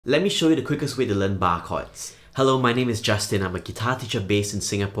Let me show you the quickest way to learn bar chords. Hello, my name is Justin. I'm a guitar teacher based in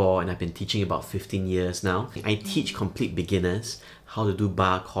Singapore and I've been teaching about 15 years now. I teach complete beginners how to do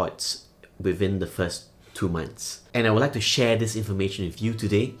bar chords within the first 2 months. And I would like to share this information with you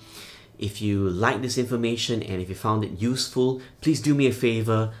today. If you like this information and if you found it useful, please do me a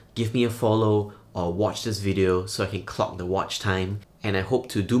favor, give me a follow or watch this video so I can clock the watch time. And I hope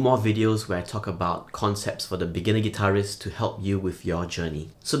to do more videos where I talk about concepts for the beginner guitarist to help you with your journey.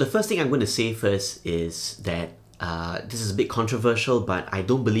 So the first thing I'm going to say first is that this is a bit controversial, but I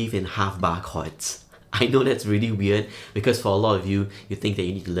don't believe in half bar chords. I know that's really weird because for a lot of you, you think that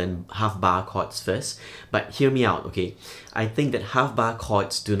you need to learn half bar chords first. But hear me out, okay? I think that half bar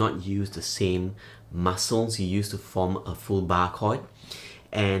chords do not use the same muscles you use to form a full bar chord.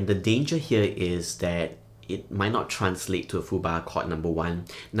 And the danger here is that it might not translate to a full bar chord, number one.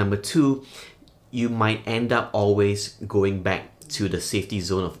 Number two, you might end up always going back to the safety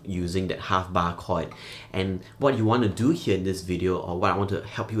zone of using that half bar chord. And what you want to do here in this video, or what I want to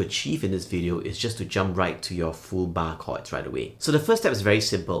help you achieve in this video, is just to jump right to your full bar chords right away. So the first step is very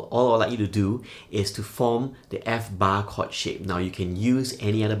simple. All I'd like you to do is to form the F bar chord shape. Now you can use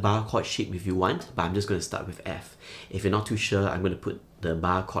any other bar chord shape if you want, but I'm just going to start with F. If you're not too sure, I'm going to put the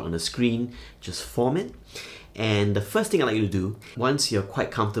bar chord on the screen, just form it. And the first thing I'd like you to do, once you're quite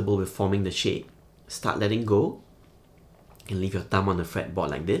comfortable with forming the shape, start letting go and leave your thumb on the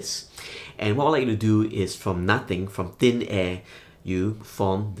fretboard like this. And what I'd like you to do is from nothing, from thin air, you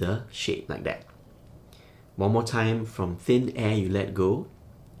form the shape like that. One more time, from thin air you let go.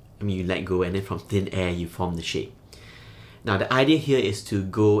 You let go, and then from thin air you form the shape. Now the idea here is to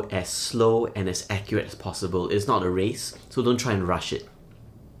go as slow and as accurate as possible. It's not a race, so don't try and rush it.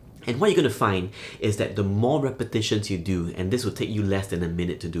 And what you're going to find is that the more repetitions you do, and this will take you less than a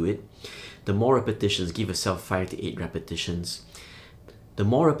minute to do it, the more repetitions, give yourself 5 to 8 repetitions. The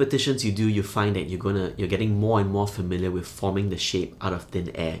more repetitions you do, you find that you're getting more and more familiar with forming the shape out of thin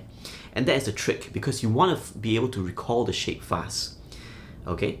air. And that is the trick, because you want to be able to recall the shape fast.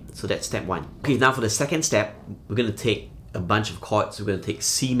 Okay, so that's step one. Okay, now for the second step, we're going to take a bunch of chords. We're going to take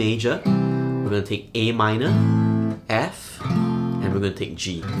C major, we're going to take A minor, F, and we're going to take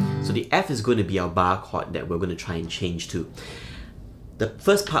G. So the F is going to be our bar chord that we're going to try and change to. The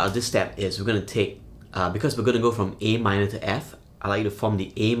first part of this step is we're going to take, because we're going to go from A minor to F, I'd like you to form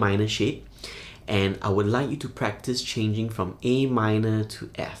the A minor shape, and I would like you to practice changing from A minor to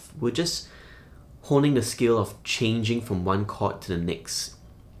F. We're just honing the skill of changing from one chord to the next.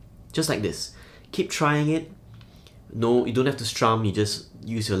 Just like this. Keep trying it. No, you don't have to strum, you just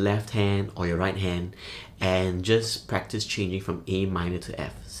use your left hand or your right hand and just practice changing from A minor to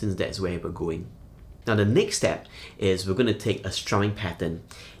F, since that's where we're going. Now the next step is we're going to take a strumming pattern,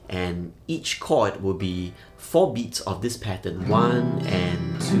 and each chord will be 4 beats of this pattern, 1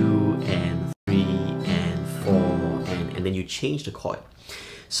 and 2 and 3 and 4, and then you change the chord.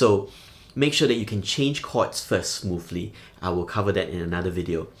 So make sure that you can change chords first smoothly. I will cover that in another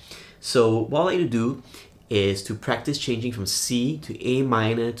video. So what I'd like you to do is to practice changing from C to A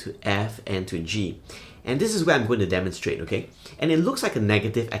minor to F and to G. And this is where I'm going to demonstrate, okay? And it looks like a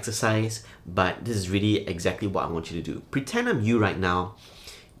negative exercise, but this is really exactly what I want you to do. Pretend I'm you right now.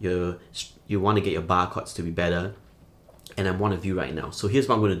 You want to get your bar chords to be better, and I'm one of you right now. So here's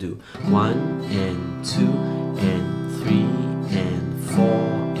what I'm going to do. 1 and 2 and 3 and 4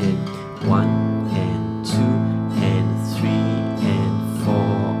 and 1 and 2 and 3 and 4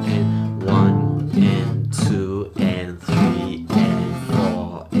 and 1 and 2 and 3 and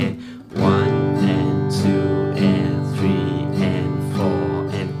 4 and 1 and 2 and 3 and 4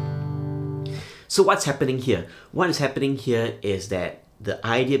 and... So what's happening here? What is happening here is that the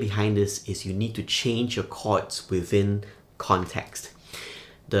idea behind this is you need to change your chords within context.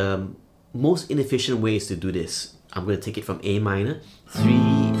 The most inefficient way is to do this. I'm going to take it from A minor, 3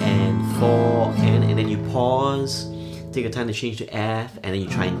 and 4 and then you pause, take your time to change to F, and then you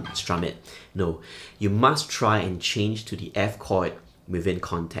try and strum it. No, you must try and change to the F chord within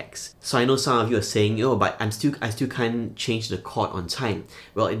context. So I know some of you are saying, oh, but I still can't change the chord on time.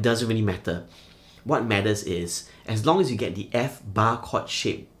 Well, it doesn't really matter. What matters is, as long as you get the F bar chord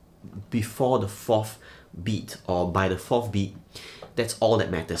shape before the 4th beat or by the 4th beat, that's all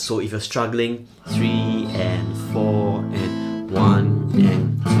that matters. So if you're struggling, 3 and 4 and 1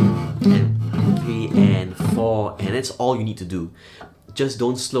 and 2 and 3 and 4, and that's all you need to do. Just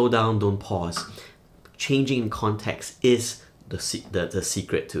don't slow down, don't pause. Changing in context is the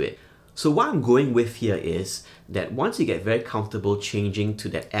secret to it. So what I'm going with here is that once you get very comfortable changing to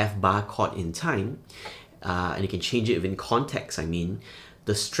that F bar chord in time, and you can change it within context,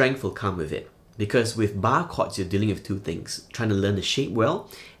 the strength will come with it. Because with bar chords, you're dealing with two things: trying to learn the shape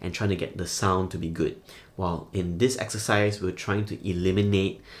well and trying to get the sound to be good. While in this exercise, we're trying to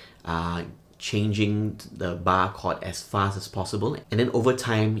eliminate changing the bar chord as fast as possible, and then over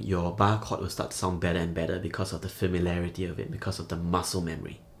time your bar chord will start to sound better and better because of the familiarity of it, because of the muscle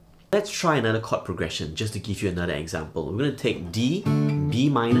memory. Let's try another chord progression just to give you another example. We're going to take D, B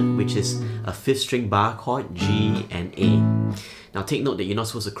minor, which is a 5th string bar chord, G and A. Now take note that you're not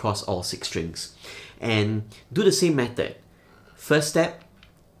supposed to cross all 6 strings, and do the same method. First step,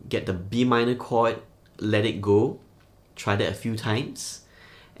 get the B minor chord, let it go, try that a few times.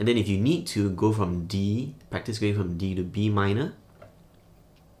 And then if you need to, go from D, practice going from D to B minor.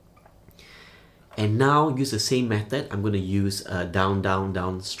 And now use the same method. I'm going to use a down, down,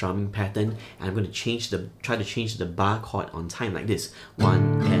 down strumming pattern, and I'm going to try to change the bar chord on time like this.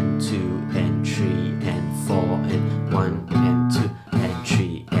 1 and 2 and 3 and 4 and 1 and 2 and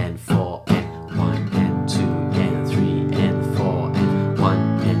 3 and 4 and 1 and 2 and 3 and 4 and 1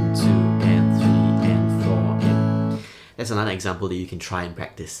 and 2 and 3 and 4 and... That's another example that you can try and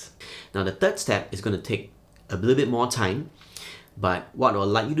practice. Now the third step is going to take a little bit more time, but what I would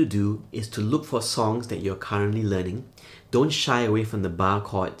like you to do is to look for songs that you're currently learning. Don't shy away from the bar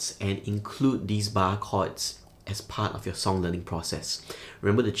chords and include these bar chords as part of your song learning process.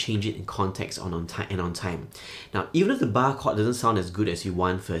 Remember to change it in context on time. Now, even if the bar chord doesn't sound as good as you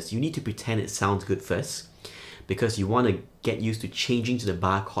want first, you need to pretend it sounds good first, because you want to get used to changing to the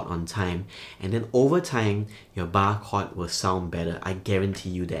bar chord on time, and then over time, your bar chord will sound better. I guarantee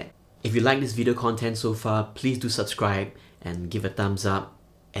you that. If you like this video content so far, please do subscribe and give a thumbs up,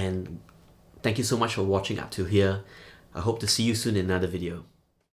 and thank you so much for watching up to here. I hope to see you soon in another video.